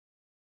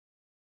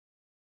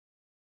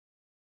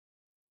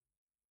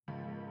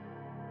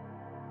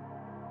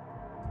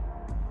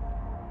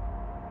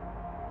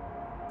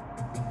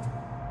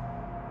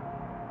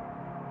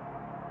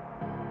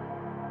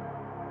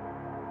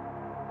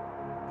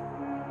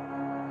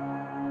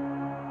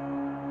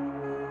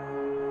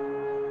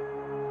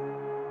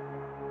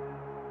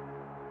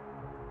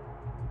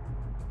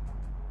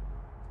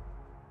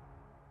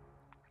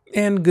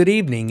And good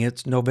evening.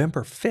 It's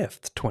November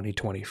 5th,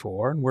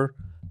 2024, and we're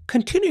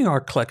continuing our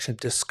collection of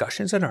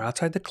discussions in our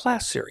Outside the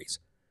Class series.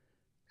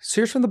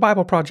 Series from the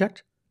Bible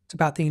Project. It's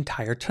about the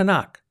entire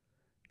TaNaK,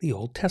 the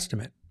Old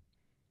Testament.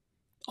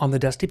 On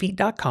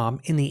TheDustyFeet.com,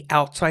 in the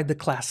Outside the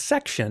Class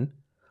section,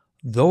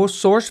 those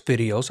source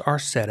videos are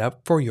set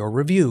up for your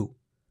review.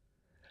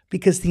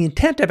 Because the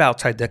intent of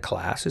Outside the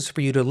Class is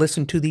for you to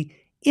listen to the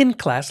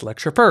in-class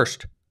lecture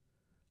first.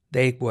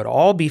 They would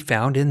all be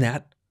found in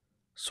that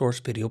source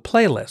video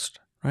playlist,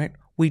 right?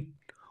 We're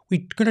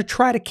going to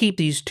try to keep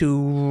these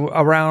to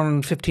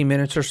around 15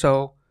 minutes or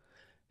so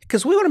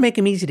because we want to make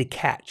them easy to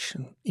catch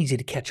and easy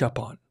to catch up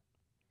on.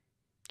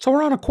 So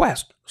we're on a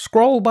quest,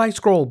 scroll by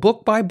scroll,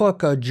 book by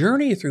book, a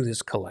journey through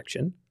this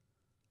collection,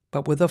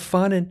 but with a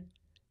fun and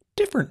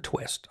different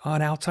twist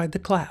on Outside the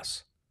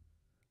Class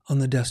on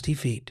the Dusty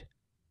Feet.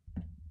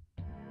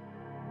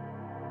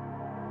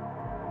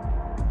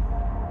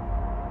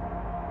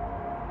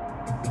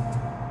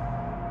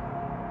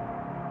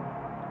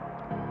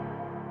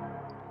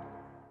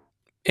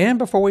 And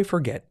before we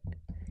forget,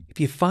 if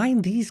you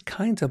find these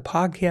kinds of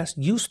podcasts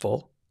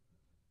useful,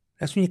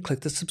 that's when you click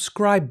the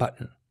subscribe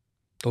button.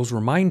 Those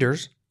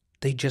reminders,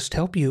 they just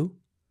help you.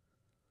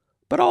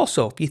 But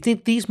also, if you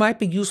think these might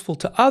be useful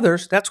to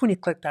others, that's when you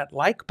click that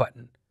like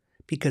button,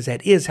 because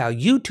that is how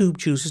YouTube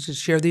chooses to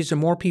share these to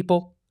more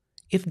people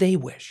if they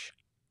wish.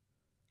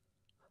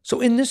 So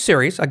in this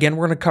series, again,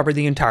 we're going to cover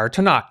the entire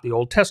TaNaK, the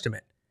Old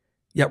Testament.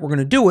 Yet we're going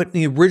to do it in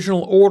the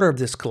original order of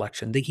this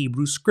collection, the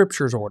Hebrew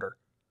Scriptures order.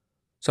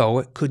 So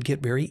it could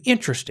get very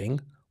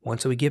interesting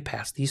once we get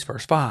past these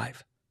first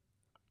 5.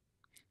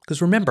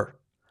 Because remember,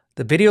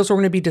 the videos we're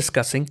going to be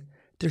discussing,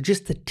 they're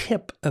just the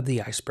tip of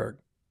the iceberg.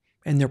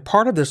 And they're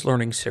part of this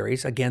learning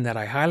series, again, that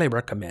I highly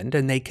recommend,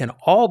 and they can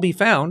all be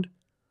found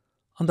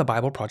on the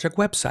Bible Project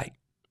website.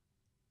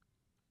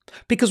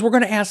 Because we're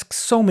going to ask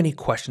so many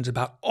questions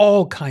about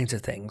all kinds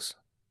of things.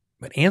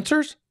 But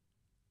answers?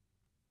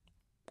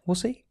 We'll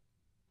see.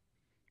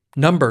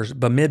 Numbers,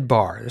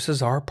 Bamidbar. This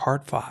is our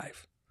part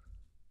 5.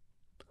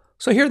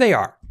 So here they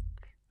are.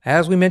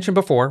 As we mentioned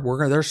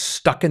before, they're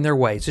stuck in their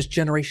ways. This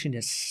generation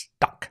is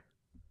stuck.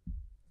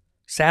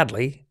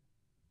 Sadly,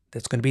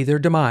 that's going to be their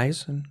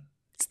demise, and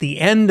it's the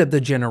end of the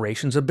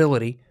generation's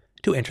ability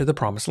to enter the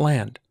promised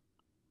land.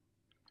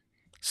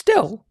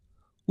 Still,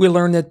 we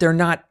learn that they're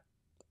not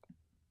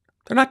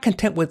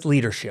content with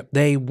leadership.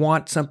 They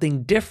want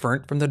something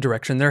different from the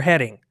direction they're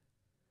heading.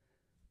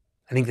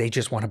 I think they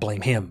just want to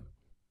blame him.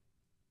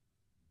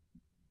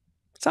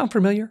 Sound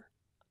familiar?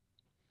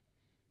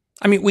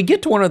 I mean, we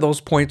get to one of those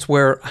points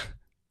where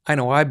I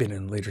know I've been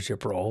in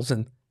leadership roles,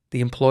 and the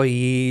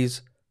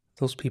employees,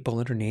 those people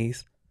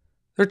underneath,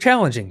 they're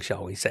challenging,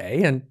 shall we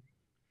say,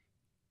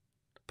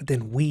 but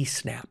then we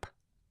snap.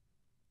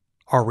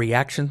 Our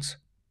reactions,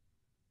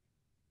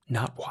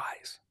 not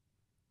wise.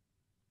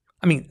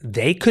 I mean,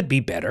 they could be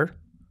better.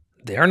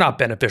 They're not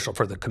beneficial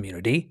for the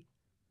community.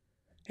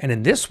 And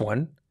in this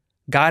one,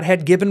 God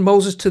had given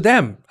Moses to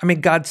them. I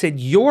mean, God said,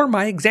 "You're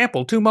my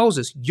example," to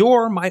Moses.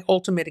 "You're my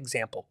ultimate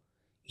example.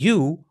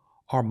 You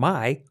are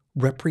my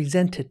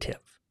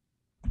representative."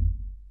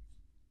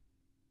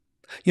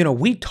 You know,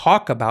 we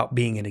talk about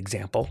being an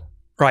example,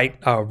 right?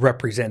 A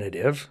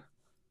representative.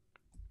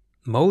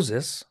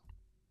 Moses'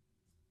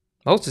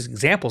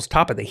 example is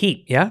top of the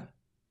heap, yeah?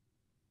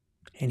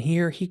 And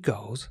here he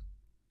goes,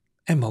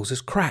 and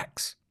Moses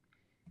cracks.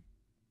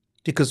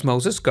 Because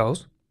Moses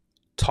goes,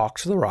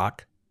 talks to the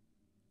rock,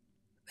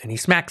 and he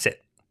smacks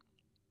it.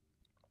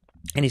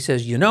 And he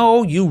says,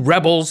 "You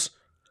rebels,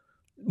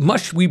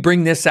 must we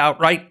bring this out,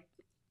 right?"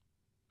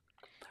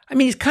 I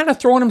mean, he's kind of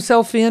throwing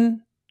himself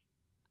in,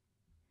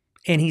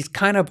 and he's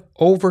kind of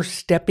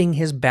overstepping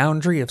his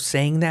boundary of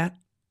saying that.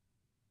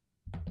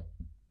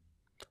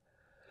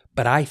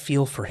 But I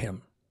feel for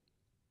him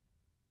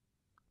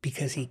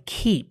because he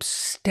keeps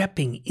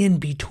stepping in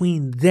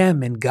between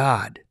them and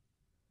God.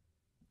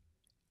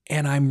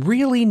 And I'm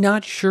really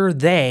not sure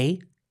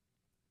they,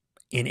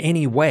 in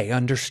any way,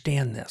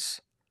 understand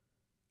this.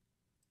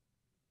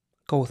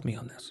 Go with me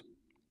on this.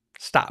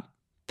 Stop.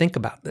 Think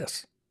about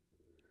this.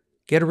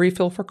 Get a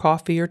refill for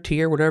coffee or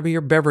tea or whatever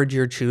your beverage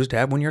you choose to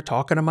have when you're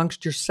talking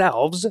amongst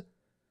yourselves.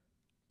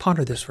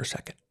 Ponder this for a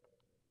second.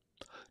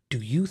 Do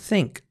you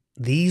think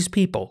these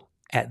people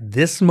at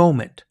this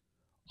moment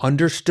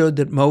understood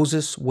that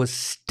Moses was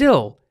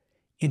still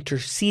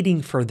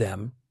interceding for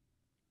them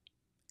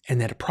and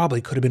that it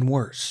probably could have been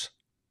worse?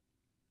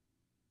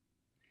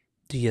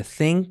 Do you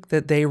think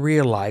that they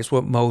realized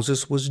what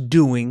Moses was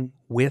doing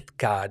with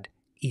God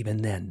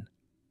even then?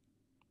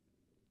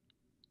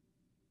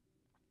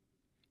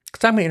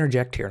 Because I'm going to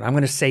interject here, and I'm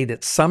going to say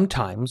that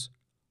sometimes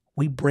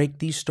we break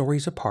these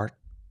stories apart.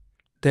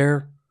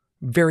 They're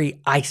very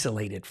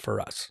isolated for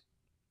us.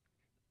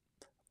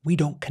 We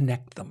don't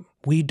connect them.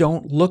 We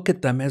don't look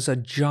at them as a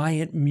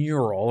giant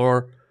mural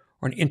or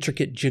an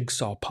intricate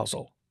jigsaw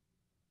puzzle.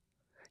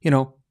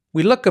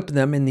 We look at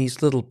them in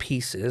these little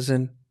pieces,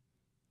 and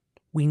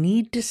we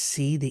need to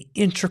see the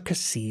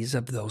intricacies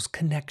of those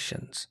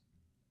connections.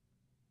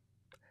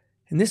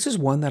 And this is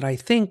one that I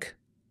think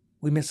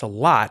we miss a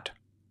lot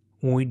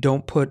when we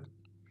don't put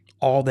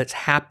all that's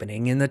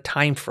happening in the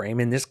time frame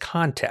in this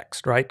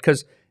context, right?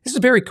 Because this is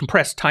a very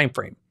compressed time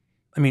frame.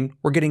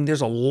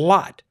 There's a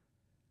lot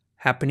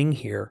happening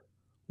here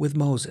with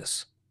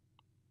Moses.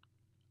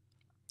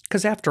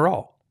 Because after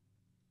all,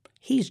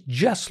 he's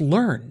just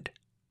learned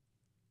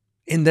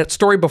in that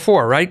story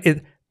before,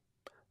 right?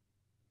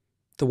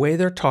 The way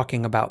they're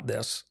talking about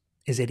this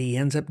is that he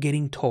ends up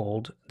getting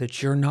told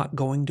that you're not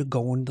going to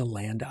go into the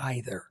land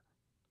either.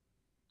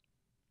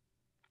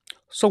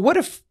 So what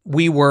if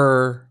we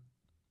were,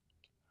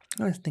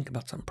 let's think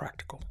about something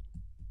practical.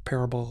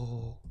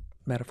 Parable,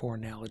 metaphor,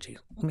 analogy.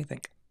 Let me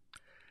think.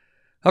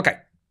 Okay.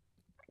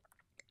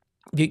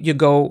 You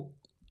go,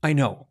 I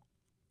know.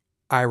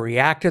 I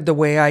reacted the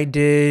way I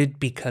did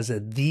because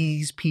of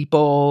these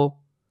people.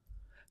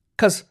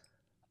 Because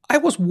I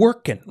was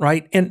working,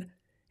 right? And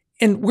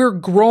we're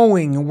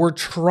growing and we're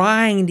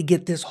trying to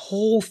get this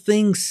whole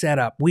thing set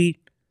up.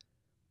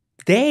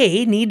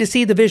 They need to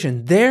see the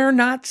vision. They're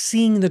not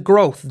seeing the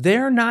growth.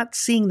 They're not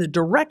seeing the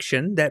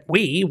direction that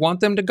we want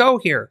them to go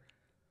here.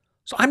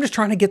 So I'm just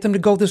trying to get them to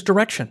go this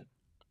direction.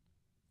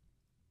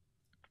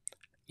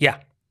 Yeah,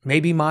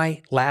 maybe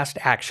my last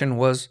action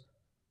was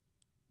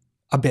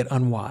a bit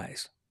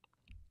unwise.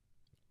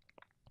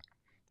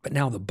 But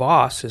now the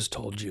boss has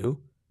told you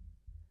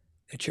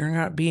that you're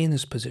not be in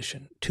this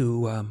position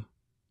to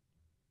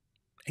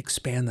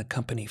expand the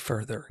company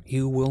further.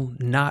 You will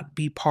not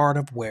be part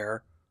of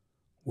where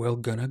we're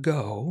going to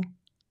go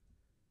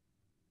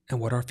and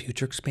what our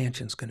future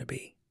expansion is going to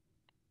be.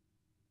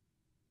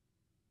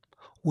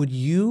 Would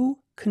you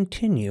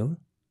continue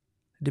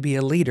to be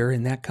a leader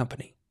in that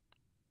company?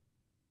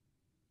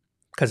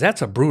 Because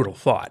that's a brutal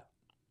thought.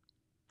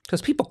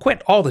 Because people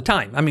quit all the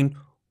time.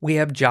 We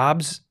have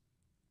jobs.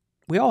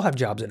 We all have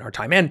jobs in our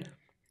time. And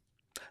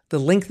the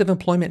length of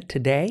employment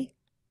today,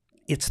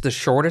 it's the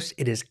shortest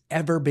it has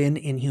ever been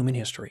in human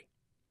history.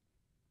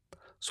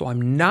 So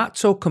I'm not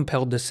so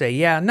compelled to say,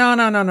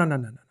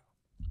 no.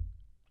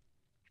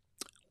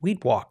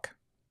 We'd walk.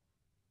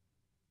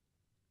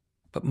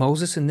 But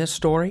Moses in this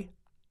story,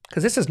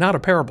 because this is not a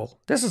parable.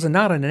 This is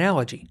not an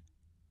analogy.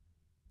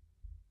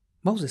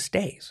 Moses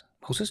stays.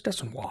 Moses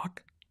doesn't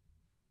walk.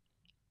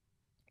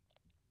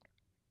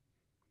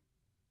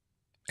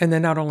 And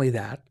then not only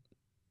that,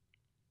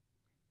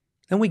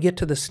 then we get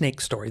to the snake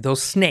story.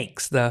 Those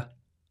snakes, hey,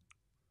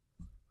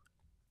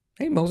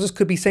 Moses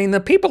could be saying the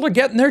people are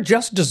getting their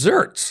just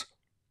desserts.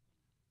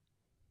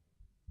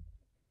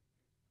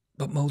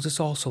 But Moses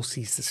also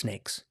sees the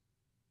snakes.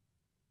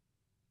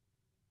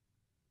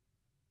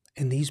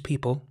 And these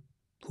people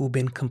who've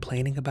been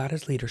complaining about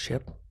his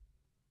leadership,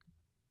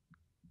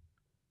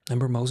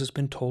 remember Moses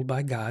been told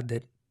by God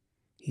that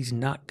he's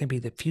not going to be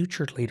the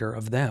future leader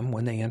of them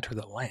when they enter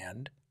the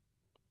land.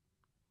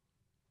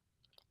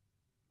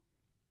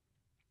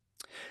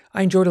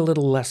 I enjoyed a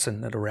little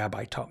lesson that a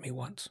rabbi taught me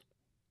once.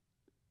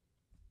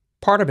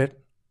 Part of it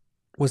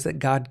was that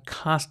God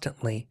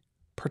constantly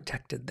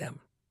protected them.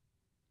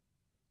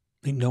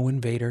 No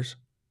invaders.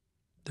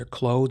 Their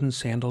clothes and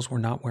sandals were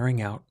not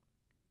wearing out.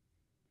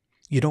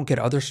 You don't get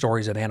other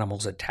stories of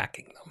animals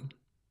attacking them.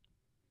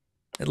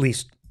 At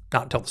least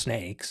not until the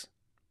snakes.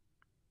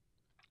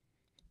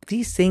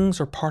 These things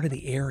are part of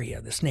the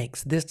area, the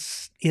snakes.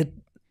 It's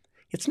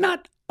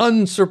not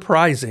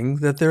unsurprising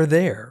that they're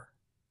there.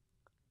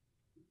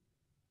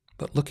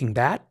 But looking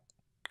back,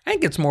 I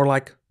think it's more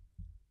like,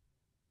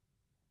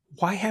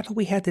 why haven't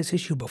we had this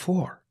issue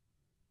before?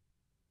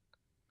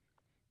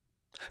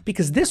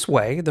 Because this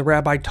way, the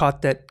rabbi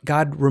taught that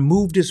God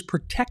removed his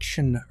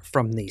protection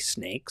from these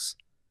snakes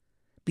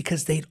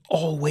because they'd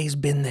always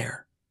been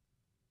there.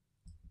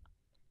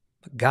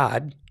 But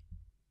God,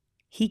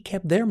 he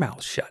kept their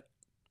mouths shut.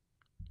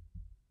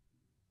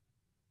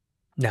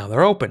 Now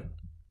they're open.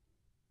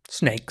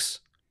 Snakes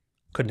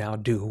could now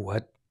do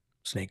what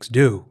snakes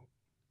do.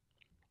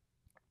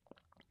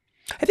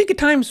 I think at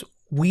times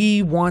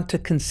we want to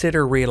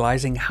consider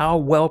realizing how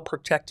well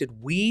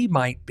protected we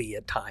might be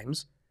at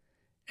times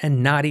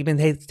and not even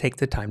take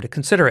the time to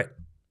consider it.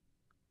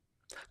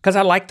 Because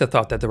I like the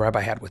thought that the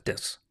rabbi had with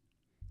this,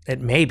 that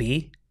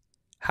maybe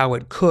how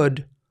it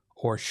could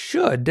or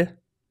should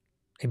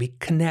maybe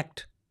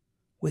connect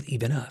with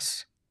even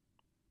us.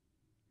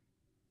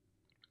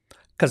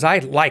 Because I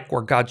like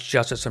where God's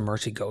justice and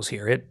mercy goes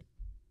here. It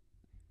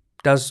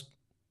does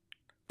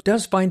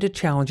find it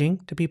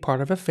challenging to be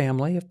part of a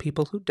family of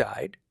people who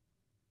died.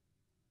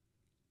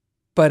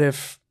 But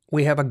if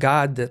we have a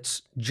God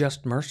that's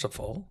just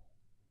merciful,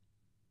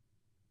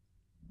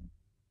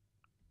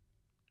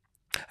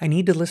 I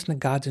need to listen to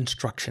God's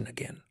instruction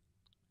again.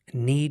 I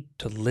need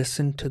to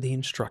listen to the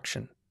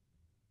instruction.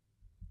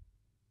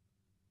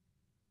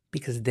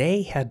 Because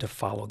they had to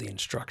follow the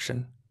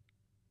instruction.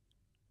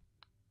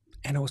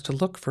 and it was to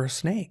look for a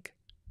snake.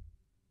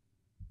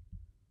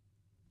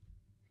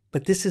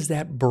 But this is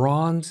that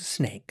bronze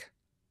snake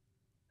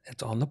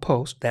that's on the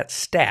post, that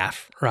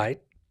staff,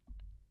 right?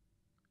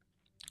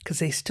 Because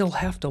they still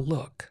have to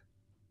look.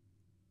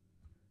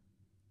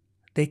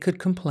 They could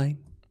complain.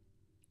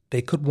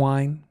 They could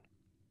whine.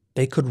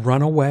 They could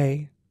run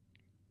away.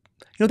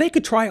 They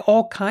could try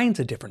all kinds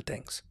of different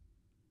things.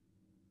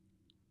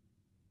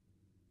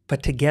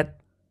 But to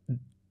get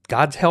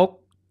God's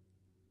help,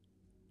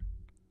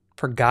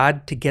 for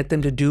God to get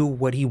them to do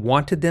what he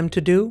wanted them to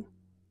do,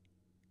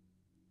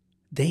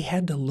 they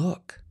had to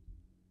look.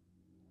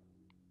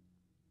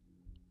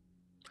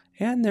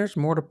 And there's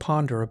more to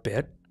ponder a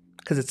bit,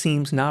 because it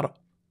seems not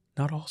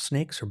all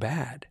snakes are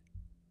bad.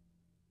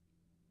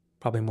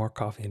 Probably more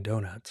coffee and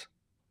donuts.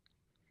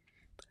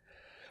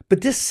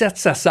 But this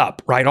sets us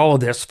up, right, all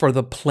of this for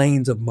the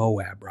plains of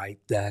Moab, right?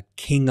 The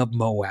king of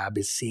Moab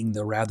is seeing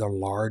the rather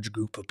large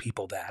group of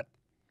people that,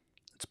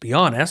 let's be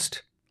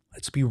honest,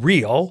 let's be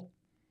real,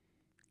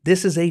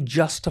 this is a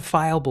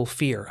justifiable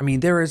fear. I mean,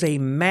 there is a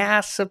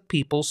mass of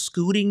people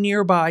scooting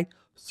nearby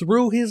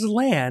through his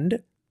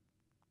land.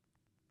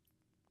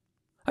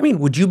 I mean,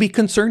 would you be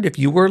concerned if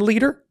you were a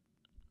leader?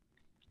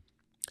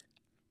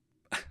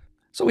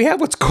 So we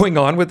have what's going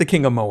on with the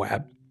king of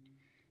Moab.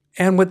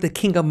 And what the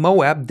king of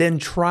Moab then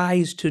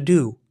tries to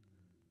do.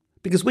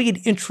 Because we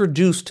get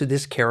introduced to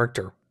this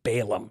character,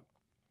 Balaam.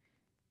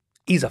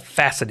 He's a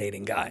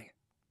fascinating guy.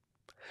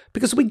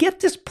 Because we get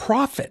this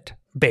prophet,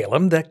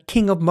 Balaam, the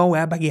king of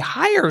Moab, he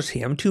hires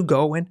him to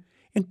go and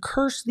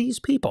curse these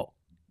people.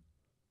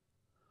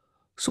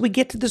 So we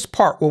get to this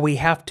part where we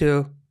have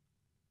to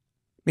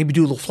maybe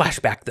do a little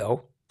flashback,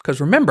 though.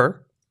 Because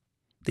remember,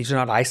 these are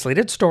not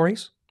isolated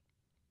stories.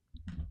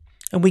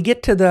 And we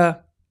get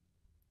to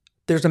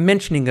there's a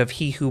mentioning of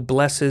he who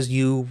blesses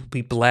you will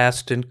be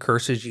blessed and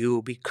curses you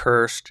will be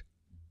cursed.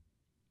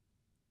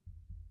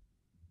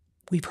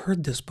 We've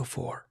heard this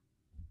before.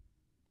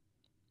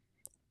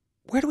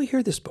 Where do we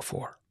hear this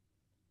before?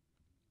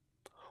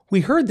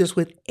 We heard this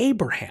with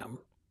Abraham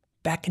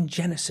back in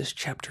Genesis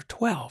chapter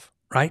 12,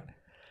 right?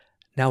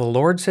 Now the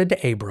Lord said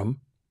to Abram,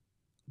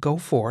 go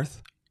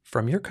forth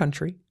from your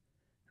country,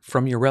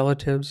 from your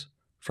relatives,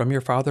 from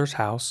your father's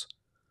house,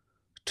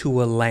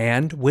 to a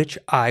land which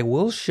I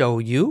will show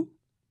you,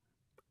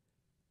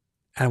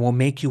 and I will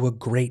make you a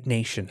great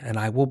nation, and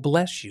I will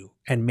bless you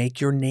and make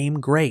your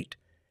name great.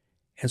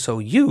 And so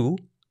you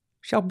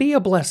shall be a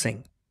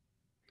blessing.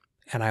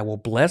 And I will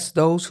bless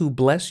those who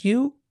bless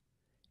you,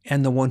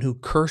 and the one who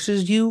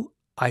curses you,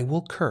 I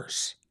will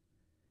curse.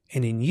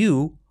 And in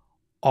you,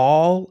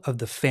 all of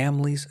the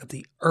families of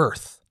the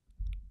earth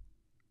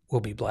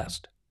will be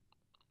blessed.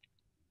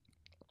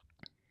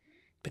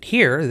 But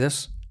here,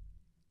 this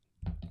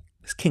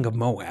king of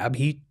Moab,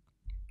 he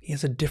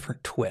has a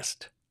different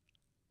twist.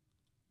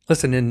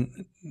 Listen,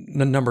 in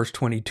Numbers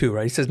 22,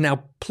 right? He says,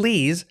 now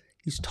please,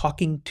 he's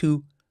talking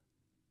to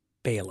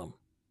Balaam.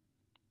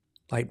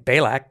 Like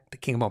Balak, the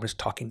king of Moab, is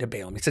talking to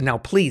Balaam. He said, now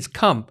please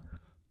come,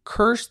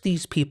 curse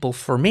these people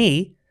for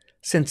me,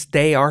 since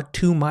they are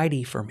too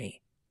mighty for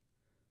me.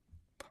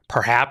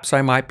 Perhaps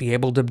I might be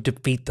able to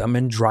defeat them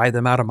and drive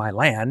them out of my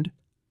land.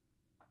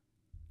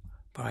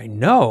 But I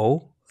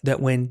know that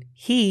when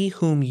he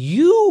whom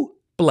you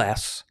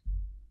bless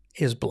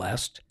is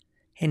blessed,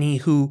 and he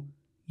who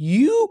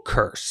you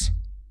curse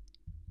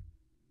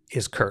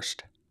is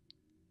cursed.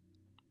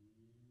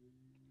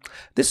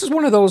 This is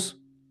one of those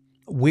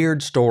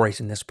weird stories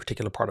in this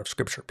particular part of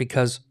Scripture,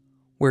 because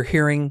we're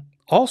hearing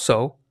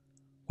also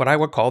what I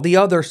would call the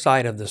other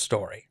side of the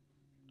story.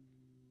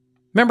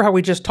 Remember how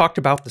we just talked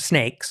about the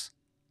snakes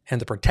and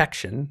the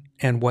protection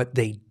and what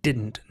they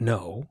didn't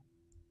know?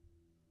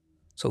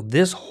 So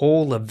this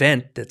whole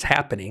event that's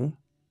happening,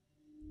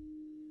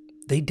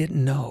 they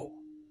didn't know.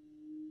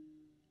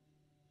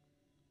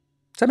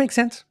 Does that make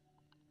sense?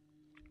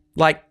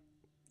 Like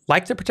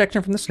the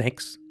protection from the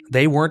snakes,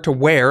 they weren't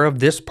aware of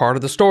this part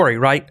of the story,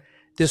 right?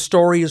 This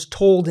story is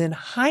told in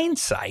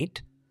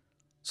hindsight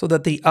so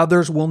that the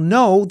others will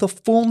know the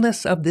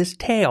fullness of this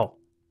tale.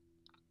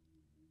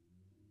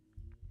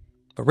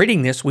 But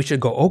reading this, we should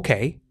go,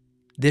 okay,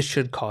 this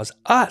should cause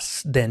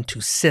us then to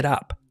sit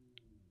up,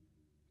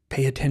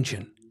 pay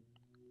attention.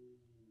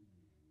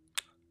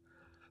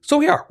 So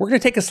we're going to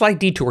take a slight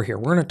detour here.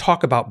 We're going to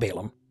talk about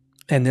Balaam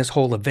and this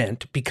whole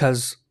event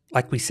because,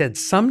 like we said,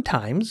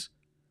 sometimes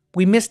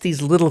we miss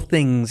these little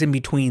things in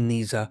between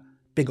these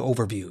big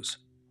overviews.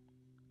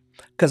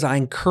 Because I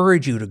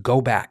encourage you to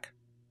go back,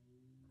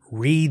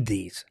 read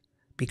these,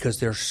 because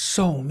there's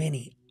so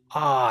many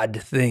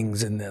odd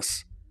things in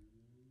this.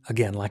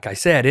 Again, like I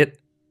said,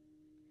 it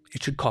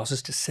should cause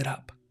us to sit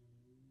up.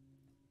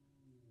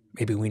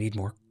 Maybe we need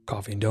more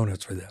coffee and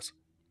donuts for this.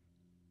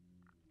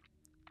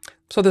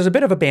 So there's a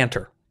bit of a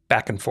banter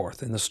back and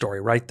forth in the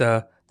story, right?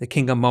 The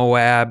king of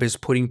Moab is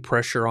putting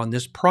pressure on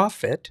this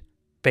prophet,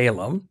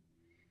 Balaam,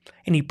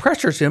 and he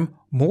pressures him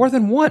more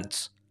than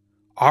once,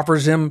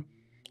 offers him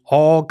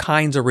all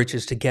kinds of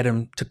riches to get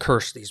him to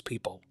curse these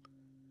people.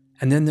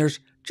 And then there's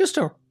just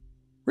a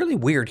really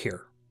weird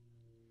here.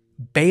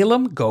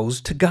 Balaam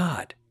goes to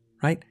God,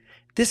 right?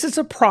 This is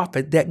a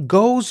prophet that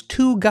goes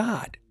to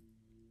God.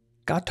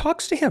 God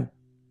talks to him.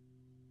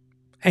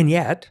 And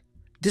yet,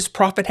 this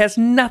prophet has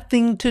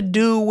nothing to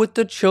do with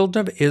the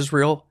children of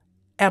Israel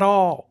at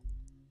all.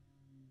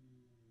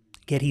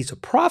 Yet he's a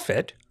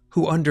prophet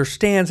who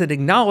understands and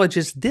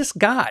acknowledges this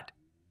God.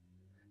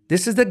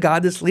 This is the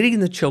God that's leading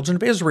the children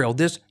of Israel,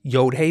 this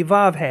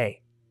Yod-Heh-Vav-Heh.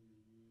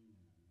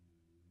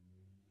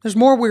 There's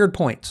more weird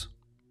points.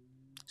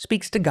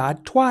 Speaks to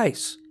God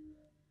twice.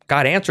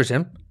 God answers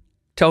him,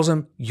 tells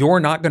him, you're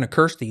not going to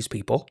curse these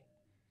people.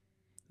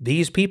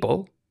 These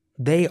people,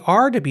 they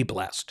are to be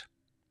blessed.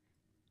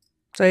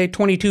 Say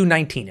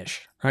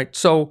 22:19-ish, right?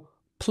 So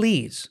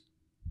please,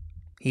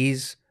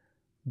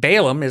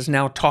 Balaam is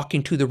now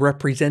talking to the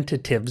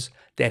representatives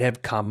that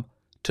have come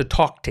to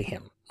talk to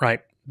him,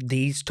 right?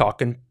 He's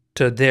talking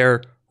to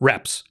their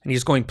reps. And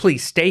he's going,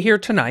 please stay here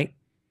tonight.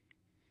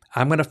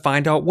 I'm going to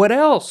find out what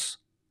else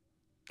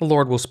the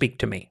Lord will speak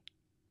to me.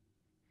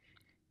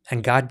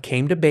 And God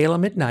came to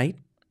Balaam at night,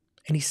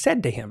 and he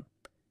said to him,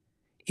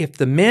 if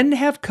the men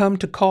have come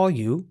to call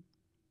you,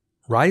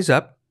 rise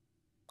up,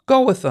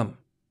 go with them.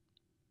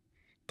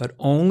 But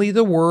only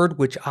the word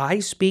which I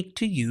speak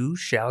to you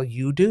shall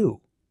you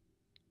do.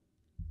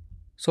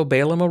 So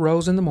Balaam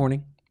arose in the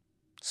morning,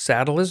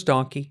 saddled his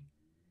donkey,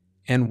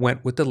 and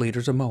went with the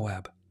leaders of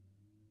Moab.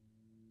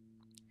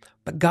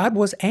 But God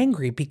was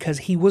angry because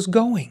he was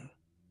going.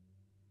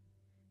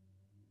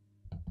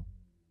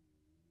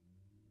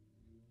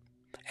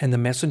 And the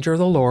messenger of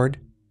the Lord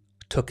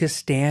took his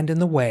stand in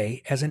the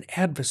way as an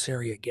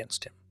adversary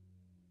against him.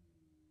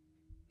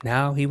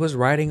 Now he was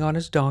riding on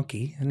his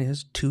donkey and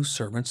his 2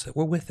 servants that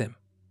were with him.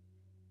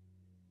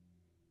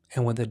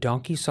 And when the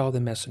donkey saw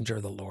the messenger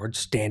of the Lord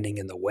standing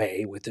in the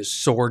way with his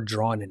sword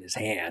drawn in his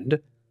hand,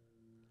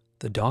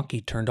 the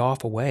donkey turned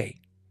off away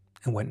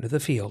and went into the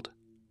field.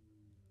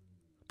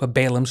 But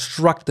Balaam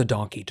struck the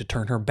donkey to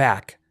turn her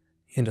back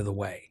into the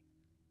way.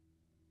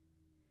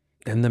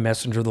 Then the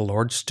messenger of the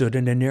Lord stood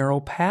in a narrow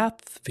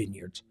path of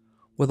vineyards,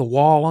 with a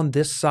wall on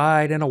this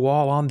side and a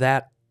wall on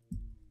that.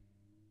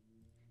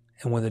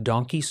 And when the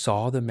donkey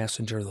saw the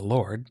messenger of the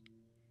Lord,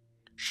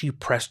 she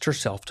pressed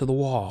herself to the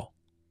wall,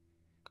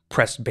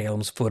 pressed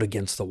Balaam's foot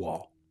against the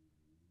wall.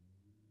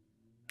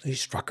 He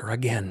struck her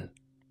again.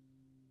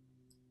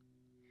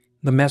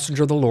 The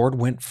messenger of the Lord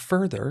went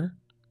further,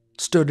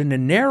 stood in a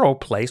narrow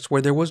place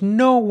where there was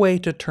no way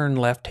to turn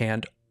left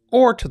hand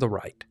or to the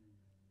right.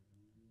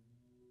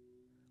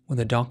 When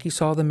the donkey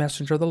saw the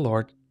messenger of the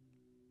Lord,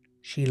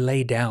 she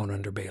lay down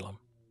under Balaam.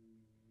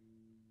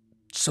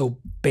 So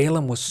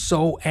Balaam was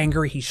so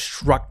angry he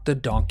struck the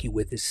donkey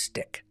with his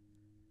stick.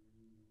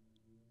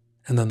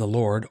 And then the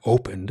Lord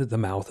opened the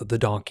mouth of the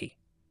donkey.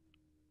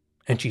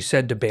 And she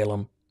said to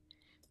Balaam,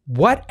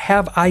 what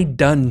have I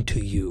done to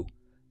you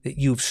that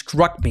you've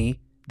struck me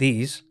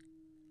these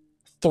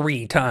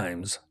 3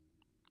 times?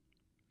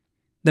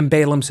 Then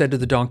Balaam said to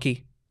the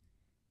donkey,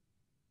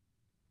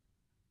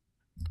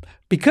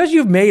 because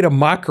you've made a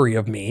mockery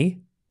of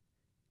me,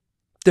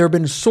 there had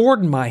been a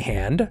sword in my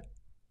hand,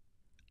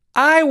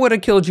 I would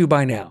have killed you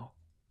by now.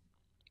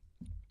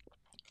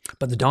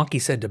 But the donkey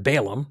said to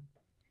Balaam,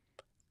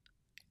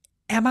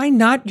 am I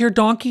not your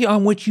donkey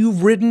on which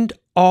you've ridden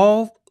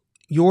all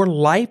your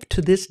life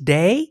to this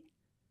day?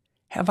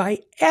 Have I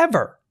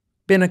ever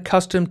been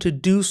accustomed to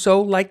do so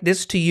like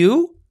this to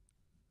you?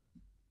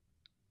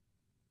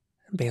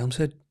 And Balaam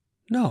said,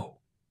 no.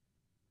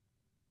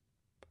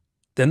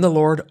 Then the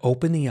Lord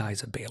opened the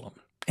eyes of Balaam,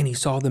 and he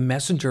saw the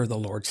messenger of the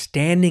Lord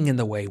standing in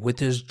the way with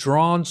his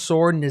drawn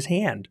sword in his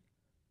hand.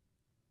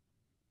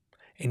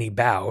 And he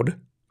bowed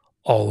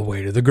all the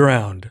way to the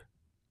ground.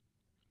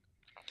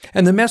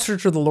 And the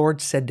messenger of the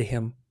Lord said to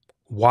him,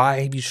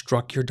 why have you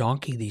struck your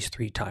donkey these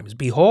 3 times?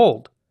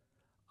 Behold,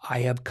 I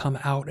have come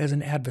out as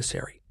an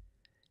adversary,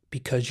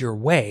 because your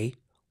way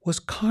was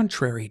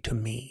contrary to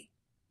me.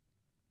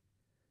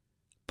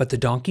 But the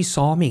donkey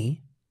saw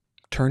me,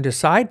 turned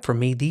aside from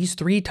me these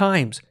 3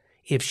 times.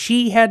 If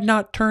she had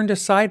not turned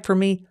aside from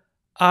me,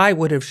 I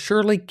would have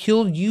surely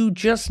killed you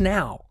just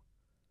now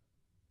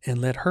and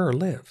let her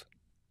live.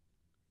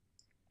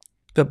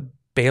 But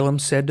Balaam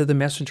said to the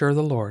messenger of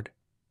the Lord,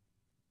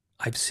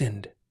 I've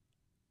sinned,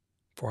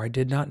 for I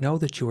did not know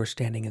that you were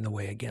standing in the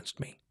way against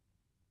me.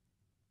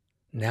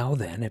 Now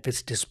then, if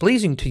it's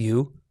displeasing to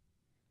you,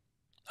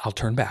 I'll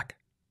turn back.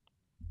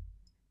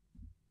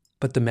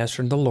 But the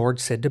messenger of the Lord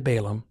said to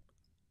Balaam,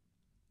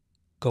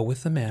 go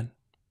with the men,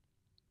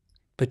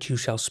 but you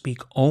shall speak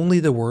only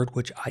the word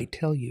which I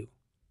tell you.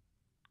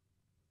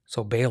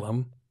 So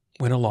Balaam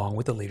went along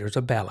with the leaders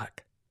of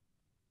Balak.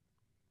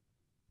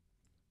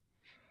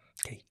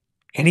 Okay.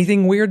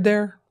 Anything weird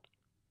there?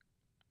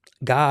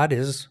 God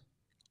is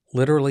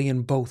literally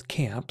in both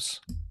camps.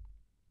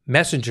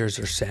 Messengers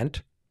are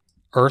sent,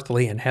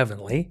 earthly and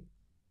heavenly,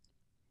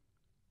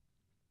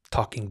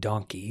 talking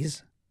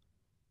donkeys.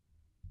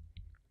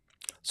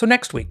 So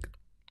next week,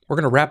 we're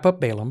going to wrap up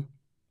Balaam.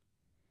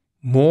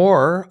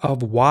 More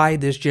of why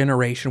this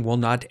generation will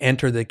not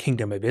enter the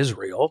kingdom of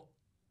Israel,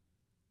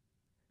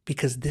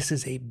 because this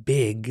is a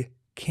big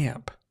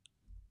camp.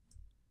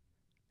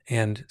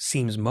 And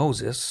seems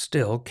Moses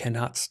still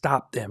cannot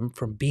stop them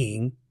from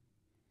being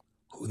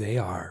who they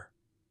are.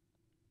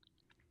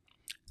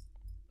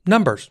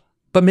 Numbers,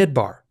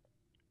 Bamidbar.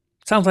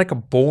 Sounds like a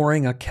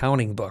boring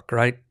accounting book,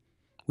 right?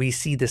 We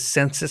see the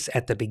census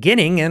at the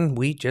beginning and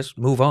we just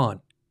move on.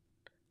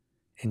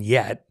 And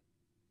yet,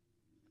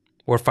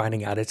 we're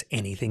finding out it's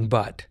anything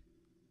but.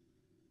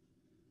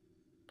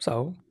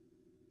 So,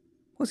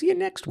 we'll see you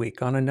next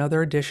week on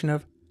another edition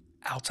of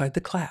Outside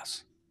the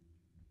Class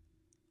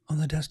on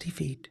the Dusty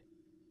Feet.